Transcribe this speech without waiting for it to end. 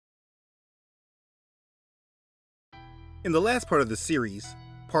In the last part of the series,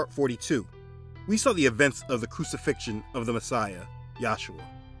 part 42, we saw the events of the crucifixion of the Messiah, Yahshua.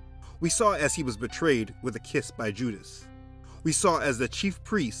 We saw as he was betrayed with a kiss by Judas. We saw as the chief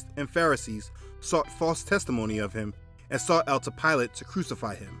priests and Pharisees sought false testimony of him and sought out to Pilate to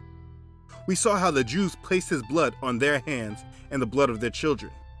crucify him. We saw how the Jews placed his blood on their hands and the blood of their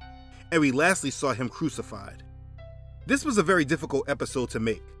children. And we lastly saw him crucified. This was a very difficult episode to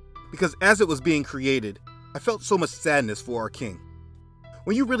make, because as it was being created, I felt so much sadness for our King.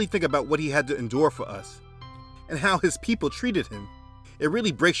 When you really think about what he had to endure for us, and how his people treated him, it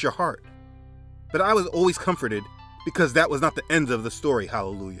really breaks your heart. But I was always comforted, because that was not the end of the story,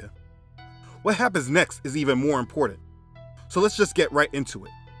 hallelujah. What happens next is even more important. So let's just get right into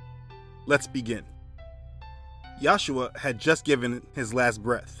it. Let's begin. Yahshua had just given his last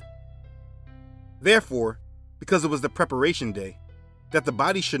breath. Therefore, because it was the preparation day, that the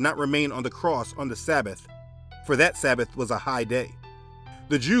body should not remain on the cross on the Sabbath, for that Sabbath was a high day,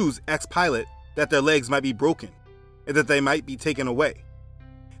 the Jews asked Pilate that their legs might be broken, and that they might be taken away.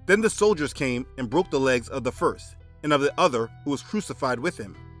 Then the soldiers came and broke the legs of the first, and of the other who was crucified with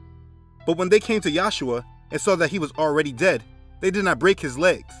him. But when they came to Yahshua and saw that he was already dead, they did not break his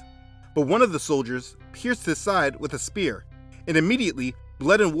legs. But one of the soldiers pierced his side with a spear, and immediately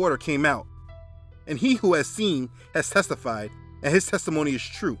blood and water came out. And he who has seen has testified, and his testimony is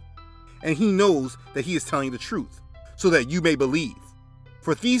true. And he knows that he is telling the truth, so that you may believe.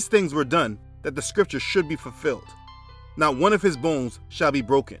 For these things were done, that the scripture should be fulfilled. Not one of his bones shall be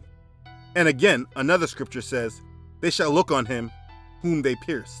broken. And again, another scripture says, they shall look on him whom they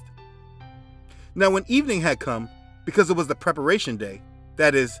pierced. Now when evening had come, because it was the preparation day,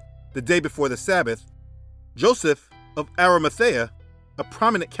 that is, the day before the Sabbath, Joseph of Arimathea, a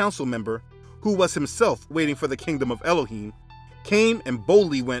prominent council member, who was himself waiting for the kingdom of Elohim, came and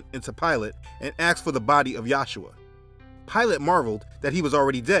boldly went into Pilate and asked for the body of Yahshua. Pilate marveled that he was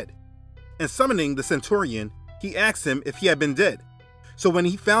already dead, and summoning the centurion, he asked him if he had been dead. So when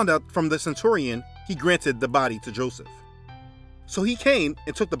he found out from the centurion, he granted the body to Joseph. So he came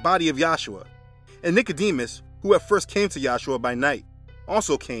and took the body of Yahshua, and Nicodemus, who at first came to Yahshua by night,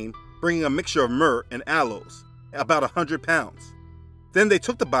 also came, bringing a mixture of myrrh and aloes, about 100 pounds. Then they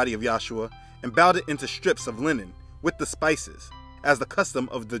took the body of Yahshua and bowed it into strips of linen with the spices, as the custom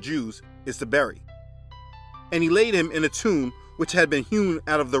of the Jews is to bury. And he laid him in a tomb which had been hewn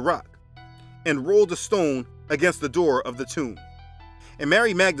out of the rock, and rolled a stone against the door of the tomb. And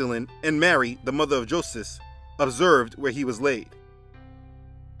Mary Magdalene and Mary, the mother of Joseph, observed where he was laid.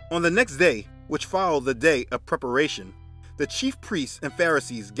 On the next day, which followed the day of preparation, the chief priests and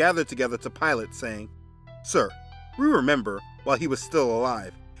Pharisees gathered together to Pilate, saying, Sir, we remember, while he was still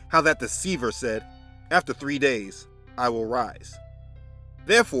alive, how that deceiver said, After 3 days I will rise.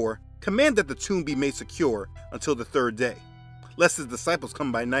 Therefore, command that the tomb be made secure until the 3rd day, lest his disciples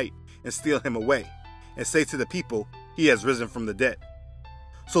come by night and steal him away, and say to the people, He has risen from the dead.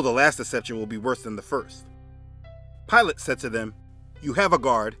 So the last deception will be worse than the first. Pilate said to them, You have a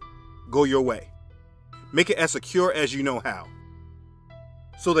guard, go your way. Make it as secure as you know how.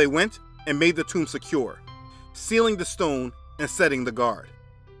 So they went and made the tomb secure, sealing the stone and setting the guard.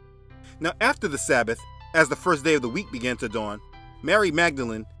 Now after the Sabbath, as the first day of the week began to dawn, Mary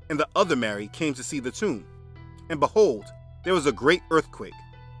Magdalene and the other Mary came to see the tomb. And behold, there was a great earthquake,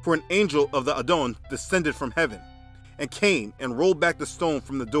 for an angel of the Adon descended from heaven, and came and rolled back the stone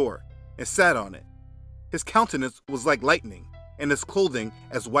from the door, and sat on it. His countenance was like lightning, and his clothing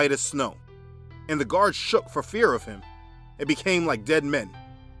as white as snow. And the guards shook for fear of him, and became like dead men.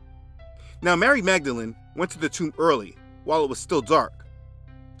 Now Mary Magdalene went to the tomb early, while it was still dark,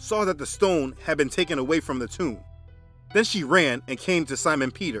 saw that the stone had been taken away from the tomb. Then she ran and came to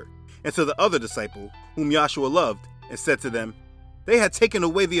Simon Peter, and to the other disciple, whom Yahshua loved, and said to them, They had taken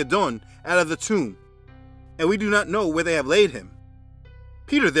away the Adon out of the tomb, and we do not know where they have laid him.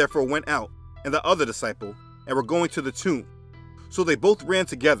 Peter therefore went out, and the other disciple, and were going to the tomb. So they both ran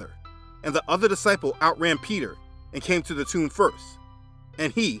together, and the other disciple outran Peter, and came to the tomb first.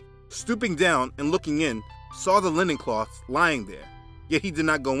 And he, stooping down and looking in, saw the linen cloths lying there, yet he did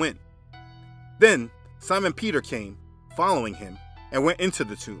not go in. Then Simon Peter came, following him, and went into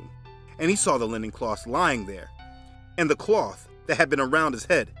the tomb. And he saw the linen cloths lying there, and the cloth that had been around his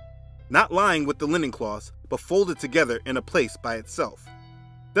head, not lying with the linen cloths, but folded together in a place by itself.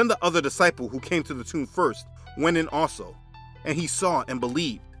 Then the other disciple who came to the tomb first went in also, and he saw and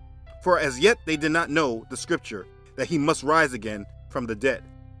believed. For as yet they did not know the scripture, that he must rise again from the dead.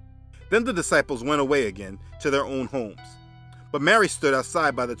 Then the disciples went away again to their own homes. But Mary stood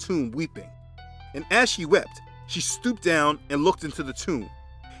outside by the tomb weeping. And as she wept, she stooped down and looked into the tomb.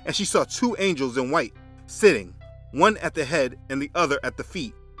 And she saw 2 angels in white, sitting, one at the head and the other at the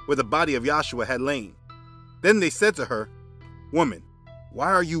feet, where the body of Yahshua had lain. Then they said to her, "Woman,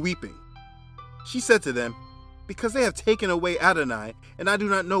 why are you weeping?" She said to them, "Because they have taken away Adonai, and I do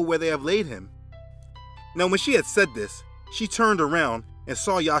not know where they have laid him." Now when she had said this, she turned around and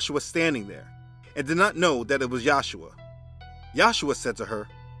saw Yahshua standing there, and did not know that it was Yahshua. Yahshua said to her,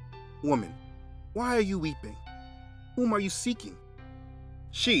 "Woman, why are you weeping? Whom are you seeking?"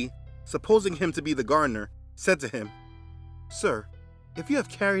 She, supposing him to be the gardener, said to him, "Sir, if you have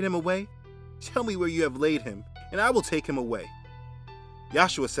carried him away, tell me where you have laid him, and I will take him away."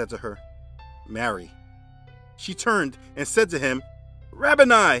 Yahshua said to her, "Mary." She turned and said to him,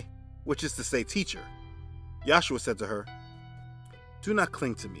 "Rabboni," which is to say, teacher. Yahshua said to her, "Do not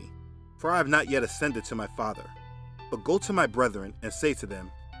cling to me, for I have not yet ascended to my Father. But go to my brethren and say to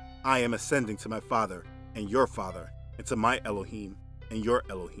them, I am ascending to my Father and your Father, and to my Elohim and your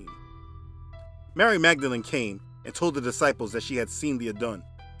Elohim." Mary Magdalene came and told the disciples that she had seen the Adon,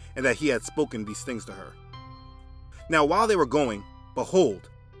 and that he had spoken these things to her. Now while they were going, behold,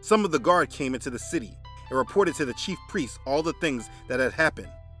 some of the guard came into the city, and reported to the chief priests all the things that had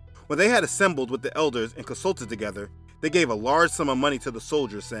happened. When they had assembled with the elders and consulted together, they gave a large sum of money to the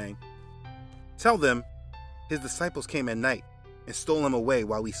soldiers, saying, "Tell them, his disciples came at night and stole him away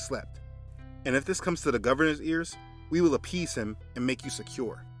while we slept. And if this comes to the governor's ears, we will appease him and make you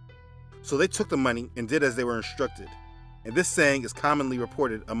secure." So they took the money and did as they were instructed. And this saying is commonly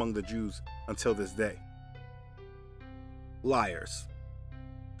reported among the Jews until this day. Liars.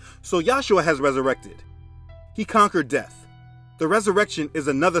 So Yahshua has resurrected. He conquered death. The resurrection is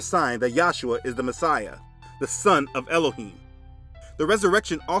another sign that Yahshua is the Messiah, the Son of Elohim. The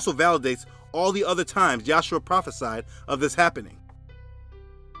resurrection also validates all the other times Yahshua prophesied of this happening,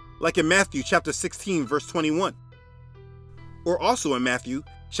 like in Matthew chapter 16 verse 21, or also in Matthew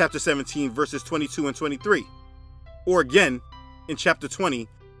chapter 17 verses 22 and 23, or again in chapter 20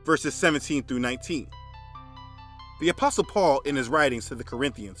 verses 17 through 19. The Apostle Paul, in his writings to the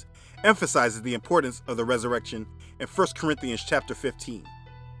Corinthians, emphasizes the importance of the resurrection in 1 Corinthians chapter 15.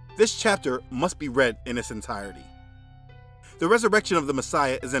 This chapter must be read in its entirety. The resurrection of the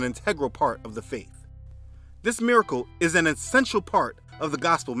Messiah is an integral part of the faith. This miracle is an essential part of the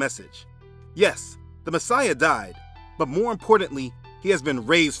gospel message. Yes, the Messiah died, but more importantly, he has been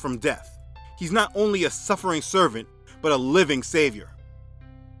raised from death. He's not only a suffering servant, but a living Savior.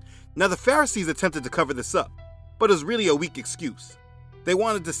 Now the Pharisees attempted to cover this up, but it was really a weak excuse. They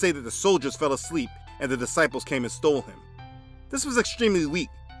wanted to say that the soldiers fell asleep and the disciples came and stole him. This was extremely weak,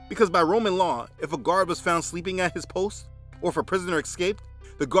 because by Roman law, if a guard was found sleeping at his post, or if a prisoner escaped,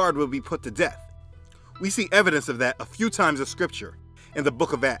 the guard would be put to death. We see evidence of that a few times in Scripture, in the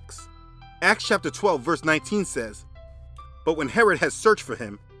book of Acts. Acts chapter 12 verse 19 says, "But when Herod had searched for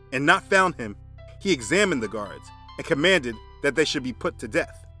him, and not found him, he examined the guards, and commanded that they should be put to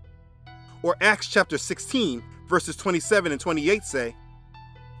death." Or Acts chapter 16 verses 27 and 28 say,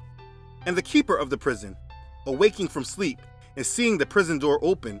 "And the keeper of the prison, awaking from sleep, and seeing the prison door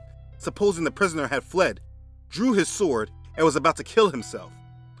open, supposing the prisoner had fled, drew his sword, and was about to kill himself.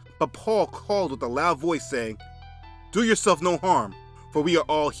 But Paul called with a loud voice, saying, 'Do yourself no harm, for we are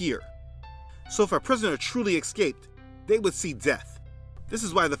all here.'" So if a prisoner truly escaped, they would see death. This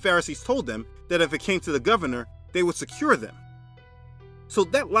is why the Pharisees told them that if it came to the governor, they would secure them. So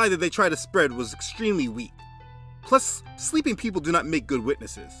that lie that they tried to spread was extremely weak. Plus, sleeping people do not make good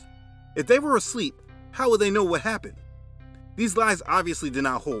witnesses. If they were asleep, how would they know what happened? These lies obviously did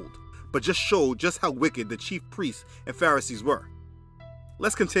not hold, but just showed just how wicked the chief priests and Pharisees were.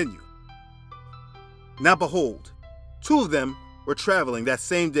 Let's continue. Now behold, two of them were traveling that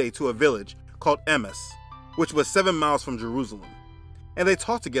same day to a village called Emmaus, which was 7 miles from Jerusalem. And they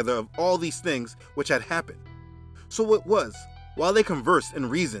talked together of all these things which had happened. So it was, while they conversed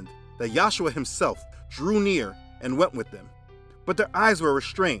and reasoned, that Yahshua himself drew near and went with them. But their eyes were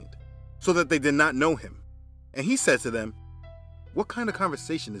restrained, so that they did not know him. And he said to them, "What kind of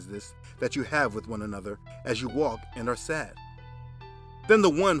conversation is this that you have with one another as you walk and are sad?" Then the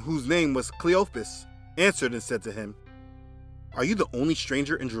one whose name was Cleophas answered and said to him, "Are you the only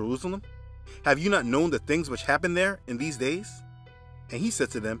stranger in Jerusalem? Have you not known the things which happen there in these days?" And he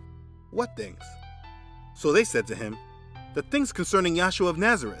said to them, "What things?" So they said to him, "The things concerning Yahshua of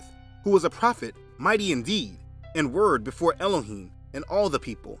Nazareth, who was a prophet, mighty in deed and word before Elohim and all the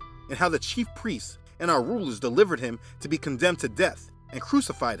people, and how the chief priests and our rulers delivered him to be condemned to death and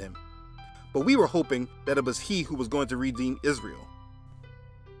crucified him. But we were hoping that it was he who was going to redeem Israel.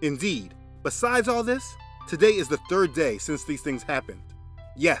 Indeed, besides all this, today is the 3rd day since these things happened.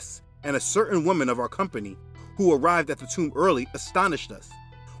 Yes, and a certain woman of our company, who arrived at the tomb early, astonished us,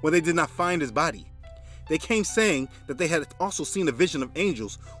 when they did not find his body. They came saying that they had also seen a vision of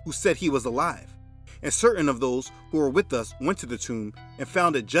angels who said he was alive. And certain of those who were with us went to the tomb and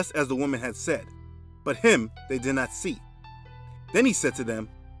found it just as the woman had said, but him they did not see. Then he said to them,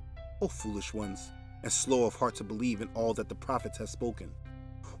 O foolish ones, and slow of heart to believe in all that the prophets have spoken.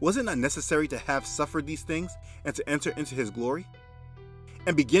 Was it not necessary to have suffered these things and to enter into his glory?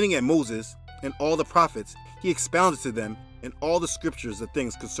 And beginning at Moses and all the prophets, he expounded to them in all the scriptures the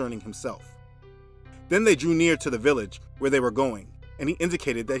things concerning himself. Then they drew near to the village where they were going, and he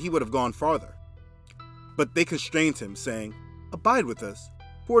indicated that he would have gone farther. But they constrained him, saying, Abide with us,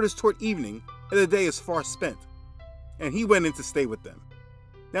 for it is toward evening, and the day is far spent. And he went in to stay with them.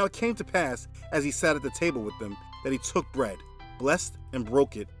 Now it came to pass, as he sat at the table with them, that he took bread, blessed and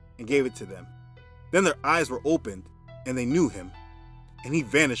broke it, and gave it to them. Then their eyes were opened, and they knew him, and he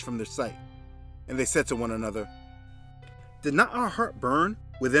vanished from their sight. And they said to one another, Did not our heart burn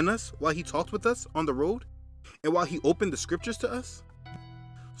within us while he talked with us on the road, and while he opened the scriptures to us?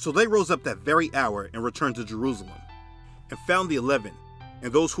 So they rose up that very hour and returned to Jerusalem, and found the 11,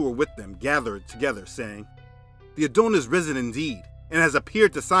 and those who were with them gathered together, saying, The Adon is risen indeed, and has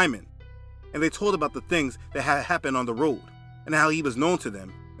appeared to Simon. And they told about the things that had happened on the road, and how he was known to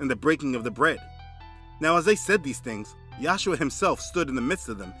them in the breaking of the bread. Now as they said these things, Yahshua himself stood in the midst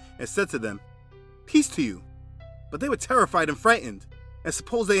of them, and said to them, Peace to you. But they were terrified and frightened, and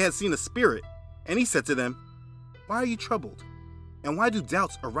supposed they had seen a spirit. And he said to them, Why are you troubled? And why do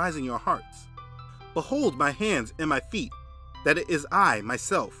doubts arise in your hearts? Behold my hands and my feet, that it is I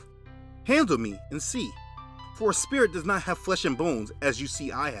myself. Handle me and see, for a spirit does not have flesh and bones, as you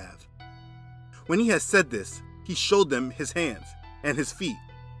see I have. When he had said this, he showed them his hands and his feet.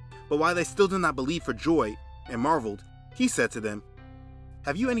 But while they still did not believe for joy and marveled, he said to them,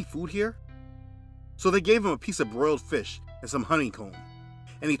 Have you any food here? So they gave him a piece of broiled fish and some honeycomb,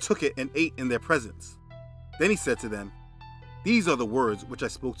 and he took it and ate in their presence. Then he said to them, These are the words which I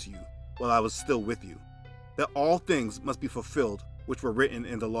spoke to you while I was still with you, that all things must be fulfilled which were written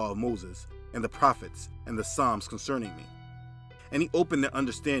in the law of Moses, and the prophets, and the Psalms concerning me. And he opened their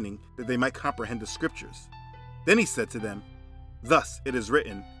understanding that they might comprehend the scriptures. Then he said to them, Thus it is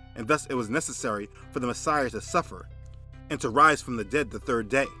written, and thus it was necessary for the Messiah to suffer, and to rise from the dead the third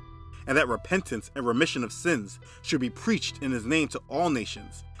day, and that repentance and remission of sins should be preached in his name to all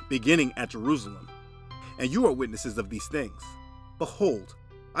nations, beginning at Jerusalem. And you are witnesses of these things. Behold,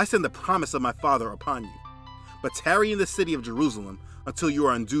 I send the promise of my Father upon you. But tarry in the city of Jerusalem until you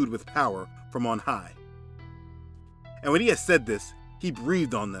are endued with power from on high. And when he had said this, he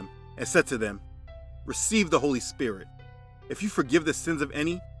breathed on them and said to them, Receive the Holy Spirit. If you forgive the sins of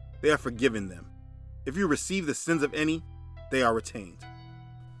any, they are forgiven them. If you receive the sins of any, they are retained.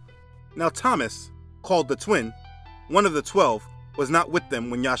 Now Thomas, called the twin, one of the 12, was not with them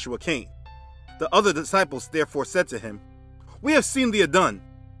when Yahshua came. The other disciples therefore said to him, We have seen the Adon.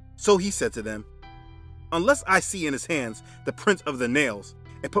 So he said to them, Unless I see in his hands the print of the nails,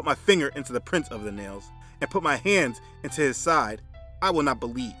 and put my finger into the print of the nails, and put my hand into his side, I will not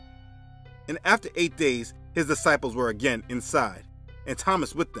believe. And after 8 days, his disciples were again inside, and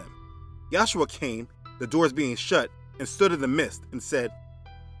Thomas with them. Yahshua came, the doors being shut, and stood in the midst, and said,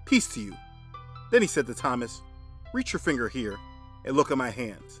 Peace to you. Then he said to Thomas, Reach your finger here, and look at my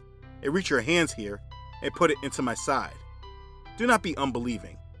hands, and reach your hands here, and put it into my side. Do not be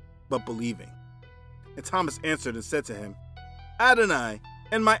unbelieving, but believing. And Thomas answered and said to him, Adonai,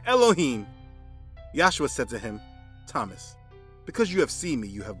 and my Elohim. Yahshua said to him, Thomas, because you have seen me,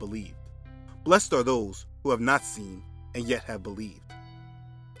 you have believed. Blessed are those who have not seen and yet have believed.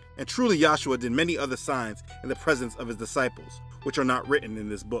 And truly Yahshua did many other signs in the presence of his disciples, which are not written in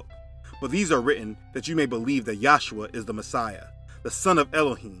this book. But these are written that you may believe that Yahshua is the Messiah, the Son of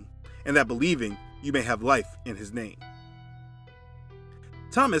Elohim, and that believing you may have life in his name.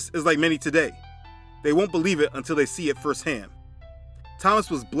 Thomas is like many today. They won't believe it until they see it firsthand.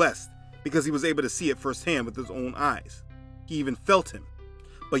 Thomas was blessed because he was able to see it firsthand with his own eyes. He even felt him.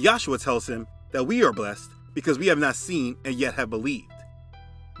 But Yahshua tells him that we are blessed because we have not seen and yet have believed.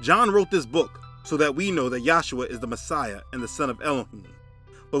 John wrote this book so that we know that Yahshua is the Messiah and the Son of Elohim.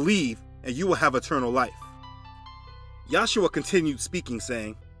 Believe and you will have eternal life. Yahshua continued speaking,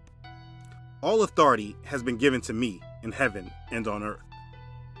 saying, All authority has been given to me in heaven and on earth.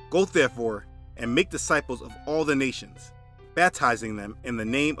 Go therefore and make disciples of all the nations, baptizing them in the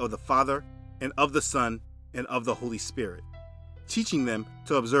name of the Father, and of the Son, and of the Holy Spirit, teaching them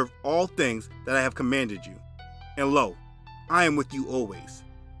to observe all things that I have commanded you. And lo, I am with you always,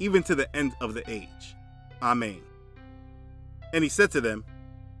 even to the end of the age. Amen. And he said to them,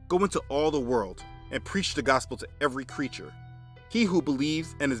 Go into all the world and preach the gospel to every creature. He who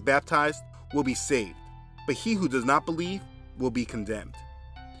believes and is baptized will be saved, but he who does not believe will be condemned.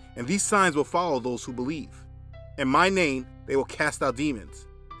 And these signs will follow those who believe. In my name they will cast out demons.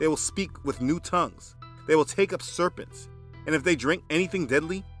 They will speak with new tongues. They will take up serpents. And if they drink anything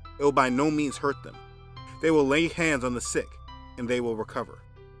deadly, it will by no means hurt them. They will lay hands on the sick, and they will recover.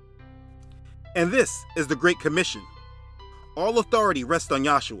 And this is the Great Commission. All authority rests on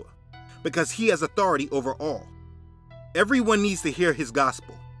Yahshua, because he has authority over all. Everyone needs to hear his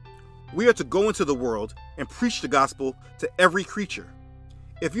gospel. We are to go into the world and preach the gospel to every creature.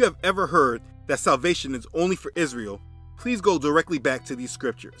 If you have ever heard that salvation is only for Israel, please go directly back to these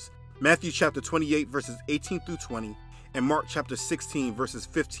scriptures. Matthew chapter 28 verses 18 through 20 and Mark chapter 16 verses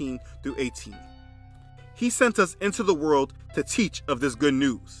 15 through 18. He sent us into the world to teach of this good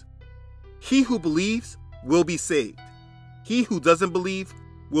news. He who believes will be saved. He who doesn't believe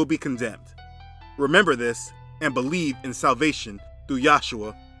will be condemned. Remember this and believe in salvation through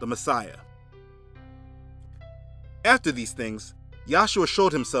Yahshua the Messiah. After these things, Yahshua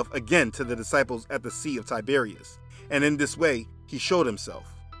showed himself again to the disciples at the Sea of Tiberias, and in this way he showed himself.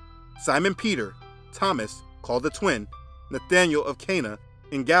 Simon Peter, Thomas, called the twin, Nathanael of Cana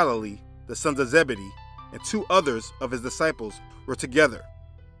in Galilee, the sons of Zebedee, and 2 others of his disciples were together.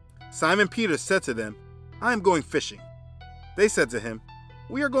 Simon Peter said to them, "I am going fishing." They said to him,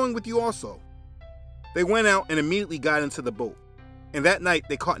 "We are going with you also." They went out and immediately got into the boat, and that night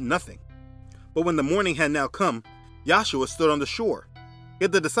they caught nothing. But when the morning had now come, Yahshua stood on the shore,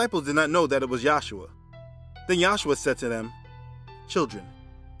 yet the disciples did not know that it was Yahshua. Then Yahshua said to them, "Children,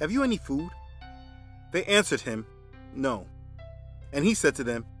 have you any food?" They answered him, "No." And he said to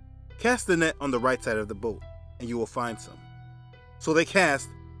them, "Cast the net on the right side of the boat, and you will find some." So they cast,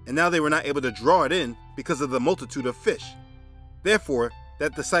 and now they were not able to draw it in because of the multitude of fish. Therefore,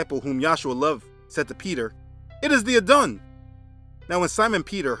 that disciple whom Yahshua loved said to Peter, "It is the Adon." Now when Simon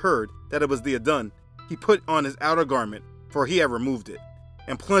Peter heard that it was the Adon, he put on his outer garment, for he had removed it,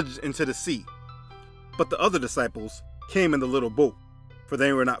 and plunged into the sea. But the other disciples came in the little boat, for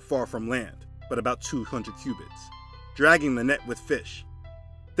they were not far from land, but about 200 cubits, dragging the net with fish.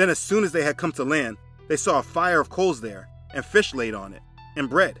 Then as soon as they had come to land, they saw a fire of coals there, and fish laid on it, and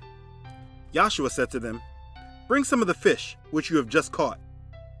bread. Yahshua said to them, "Bring some of the fish which you have just caught."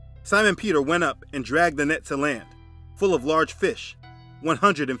 Simon Peter went up and dragged the net to land, full of large fish,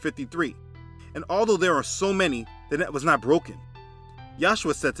 153. And although there are so many, the net was not broken.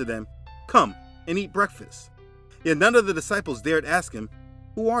 Yahshua said to them, "Come and eat breakfast." Yet none of the disciples dared ask him,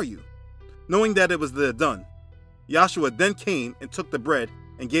 "Who are you?" knowing that it was the Adon. Yahshua then came and took the bread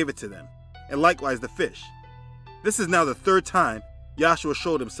and gave it to them, and likewise the fish. This is now the 3rd time Yahshua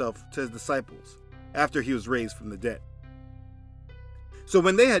showed himself to his disciples after he was raised from the dead. So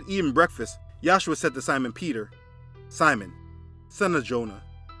when they had eaten breakfast, Yahshua said to Simon Peter, "Simon, son of Jonah,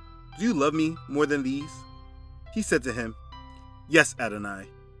 do you love me more than these?" He said to him, "Yes, Adonai,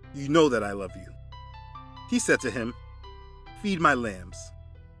 you know that I love you." He said to him, "Feed my lambs."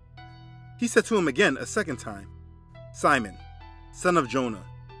 He said to him again a 2nd time, "Simon, son of Jonah,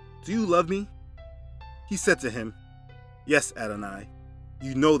 do you love me?" He said to him, "Yes, Adonai,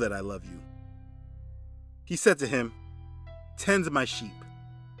 you know that I love you." He said to him, "Tend my sheep."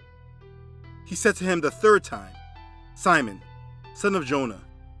 He said to him the 3rd time, "Simon, son of Jonah,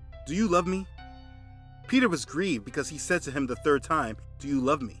 do you love me?" Peter was grieved because he said to him the 3rd time, "Do you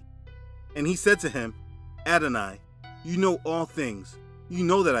love me?" And he said to him, "Adonai, you know all things. You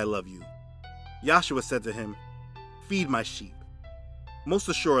know that I love you." Yahshua said to him, "Feed my sheep. Most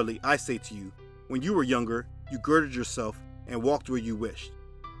assuredly, I say to you, when you were younger, you girded yourself and walked where you wished.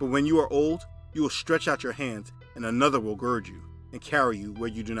 But when you are old, you will stretch out your hands, and another will gird you and carry you where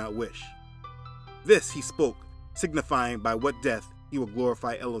you do not wish." This he spoke, signifying by what death he will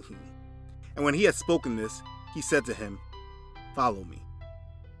glorify Elohim. And when he had spoken this, he said to him, "Follow me."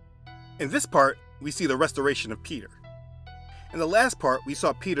 In this part, we see the restoration of Peter. In the last part, we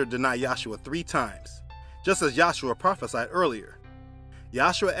saw Peter deny Yahshua 3 times, just as Yahshua prophesied earlier.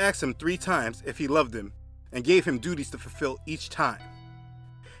 Yahshua asked him 3 times if he loved him, and gave him duties to fulfill each time.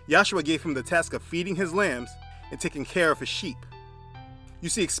 Yahshua gave him the task of feeding his lambs and taking care of his sheep. You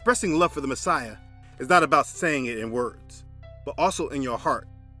see, expressing love for the Messiah is not about saying it in words, but also in your heart,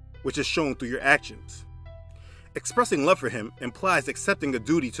 which is shown through your actions. Expressing love for him implies accepting a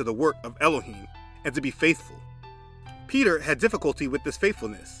duty to the work of Elohim and to be faithful. Peter had difficulty with this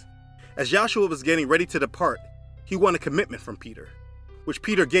faithfulness. As Yahshua was getting ready to depart, he wanted commitment from Peter, which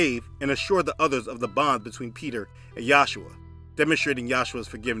Peter gave and assured the others of the bond between Peter and Yahshua, demonstrating Yahshua's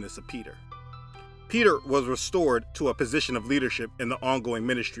forgiveness of Peter. Peter was restored to a position of leadership in the ongoing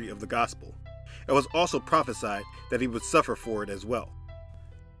ministry of the gospel. It was also prophesied that he would suffer for it as well.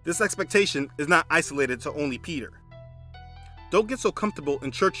 This expectation is not isolated to only Peter. Don't get so comfortable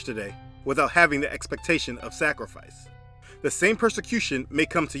in church today without having the expectation of sacrifice. The same persecution may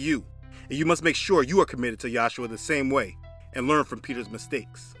come to you, and you must make sure you are committed to Yahshua the same way and learn from Peter's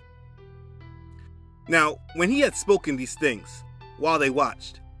mistakes. Now, when he had spoken these things, while they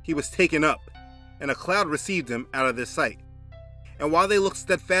watched, he was taken up, and a cloud received him out of their sight. And while they looked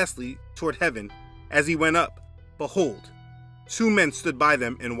steadfastly toward heaven, as he went up, behold, 2 men stood by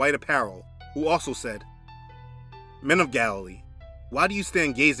them in white apparel, who also said, Men of Galilee, why do you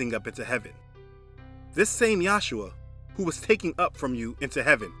stand gazing up into heaven? This same Yahshua, who was taken up from you into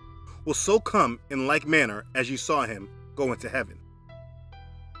heaven, will so come in like manner as you saw him go into heaven.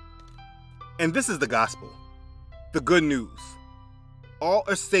 And this is the gospel, the good news. All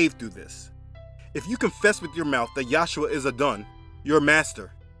are saved through this. If you confess with your mouth that Yahshua is Adon, your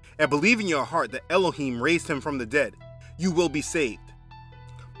master, and believe in your heart that Elohim raised him from the dead, you will be saved.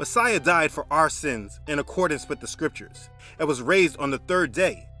 Messiah died for our sins in accordance with the scriptures, and was raised on the 3rd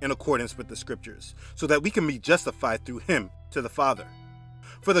day in accordance with the scriptures, so that we can be justified through him to the Father.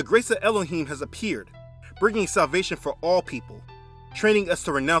 For the grace of Elohim has appeared, bringing salvation for all people, training us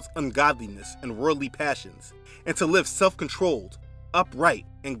to renounce ungodliness and worldly passions, and to live self-controlled, upright,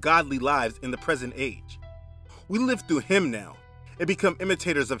 and godly lives in the present age. We live through him now, and become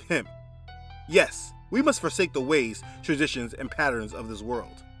imitators of him. Yes, we must forsake the ways, traditions, and patterns of this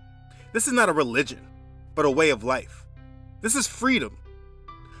world. This is not a religion, but a way of life. This is freedom.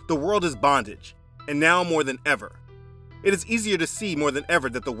 The world is bondage, and now more than ever. It is easier to see more than ever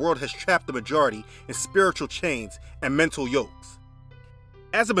that the world has trapped the majority in spiritual chains and mental yokes.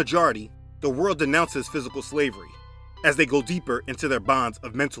 As a majority, the world denounces physical slavery, as they go deeper into their bonds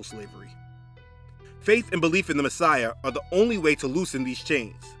of mental slavery. Faith and belief in the Messiah are the only way to loosen these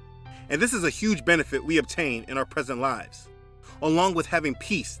chains, and this is a huge benefit we obtain in our present lives, along with having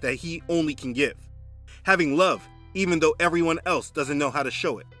peace that he only can give, having love even though everyone else doesn't know how to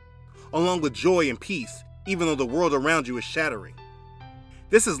show it, along with joy and peace even though the world around you is shattering.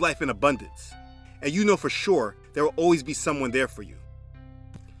 This is life in abundance, and you know for sure there will always be someone there for you.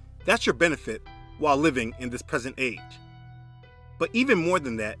 That's your benefit while living in this present age. But even more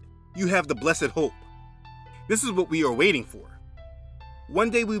than that, you have the blessed hope. This is what we are waiting for. One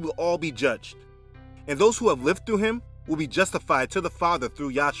day we will all be judged, and those who have lived through him will be justified to the Father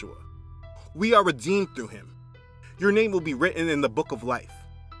through Yahshua. We are redeemed through him. Your name will be written in the book of life.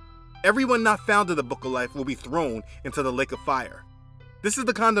 Everyone not found in the book of life will be thrown into the lake of fire. This is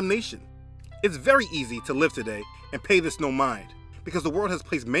the condemnation. It's very easy to live today and pay this no mind, because the world has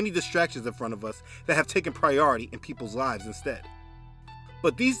placed many distractions in front of us that have taken priority in people's lives instead.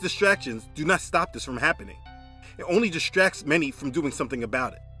 But these distractions do not stop this from happening. It only distracts many from doing something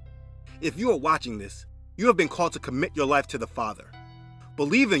about it. If you are watching this, you have been called to commit your life to the Father.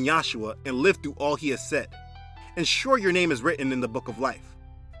 Believe in Yahshua and live through all he has said. Ensure your name is written in the book of life.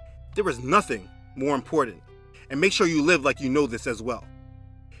 There is nothing more important, and make sure you live like you know this as well.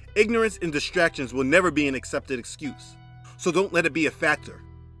 Ignorance and distractions will never be an accepted excuse, so don't let it be a factor.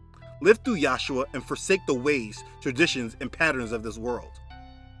 Live through Yahshua and forsake the ways, traditions, and patterns of this world.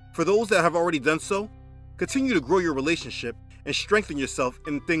 For those that have already done so, continue to grow your relationship and strengthen yourself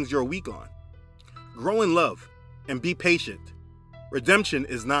in things you're weak on. Grow in love and be patient. Redemption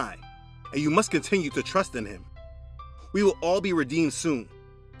is nigh, and you must continue to trust in him. We will all be redeemed soon,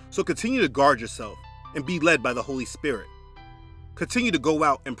 so continue to guard yourself and be led by the Holy Spirit. Continue to go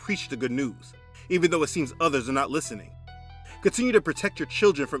out and preach the good news, even though it seems others are not listening. Continue to protect your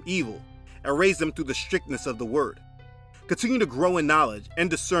children from evil and raise them through the strictness of the word. Continue to grow in knowledge and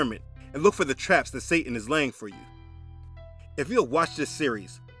discernment and look for the traps that Satan is laying for you. If you have watched this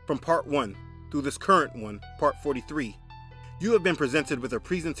series from part 1 through this current one, part 43, you have been presented with a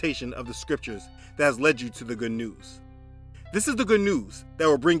presentation of the scriptures that has led you to the good news. This is the good news that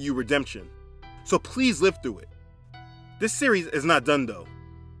will bring you redemption, so please live through it. This series is not done though.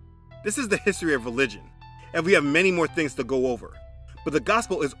 This is the history of religion, and we have many more things to go over, but the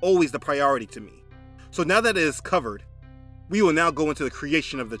gospel is always the priority to me. So now that it is covered, we will now go into the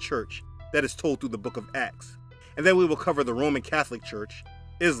creation of the church that is told through the book of Acts, and then we will cover the Roman Catholic Church,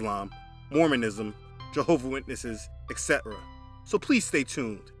 Islam, Mormonism, Jehovah's Witnesses, etc. So please stay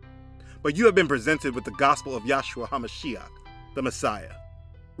tuned. But you have been presented with the gospel of Yahshua HaMashiach, the Messiah.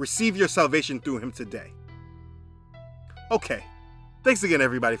 Receive your salvation through him today. Okay, thanks again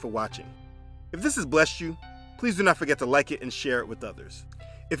everybody for watching. If this has blessed you, please do not forget to like it and share it with others.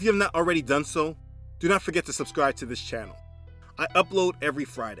 If you have not already done so, do not forget to subscribe to this channel. I upload every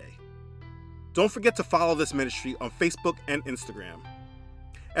Friday. Don't forget to follow this ministry on Facebook and Instagram.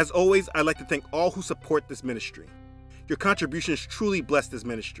 As always, I'd like to thank all who support this ministry. Your contributions truly bless this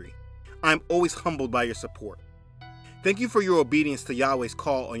ministry. I am always humbled by your support. Thank you for your obedience to Yahweh's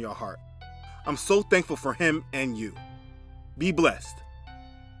call on your heart. I'm so thankful for him and you. Be blessed.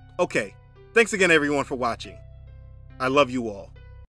 Okay, thanks again everyone for watching. I love you all.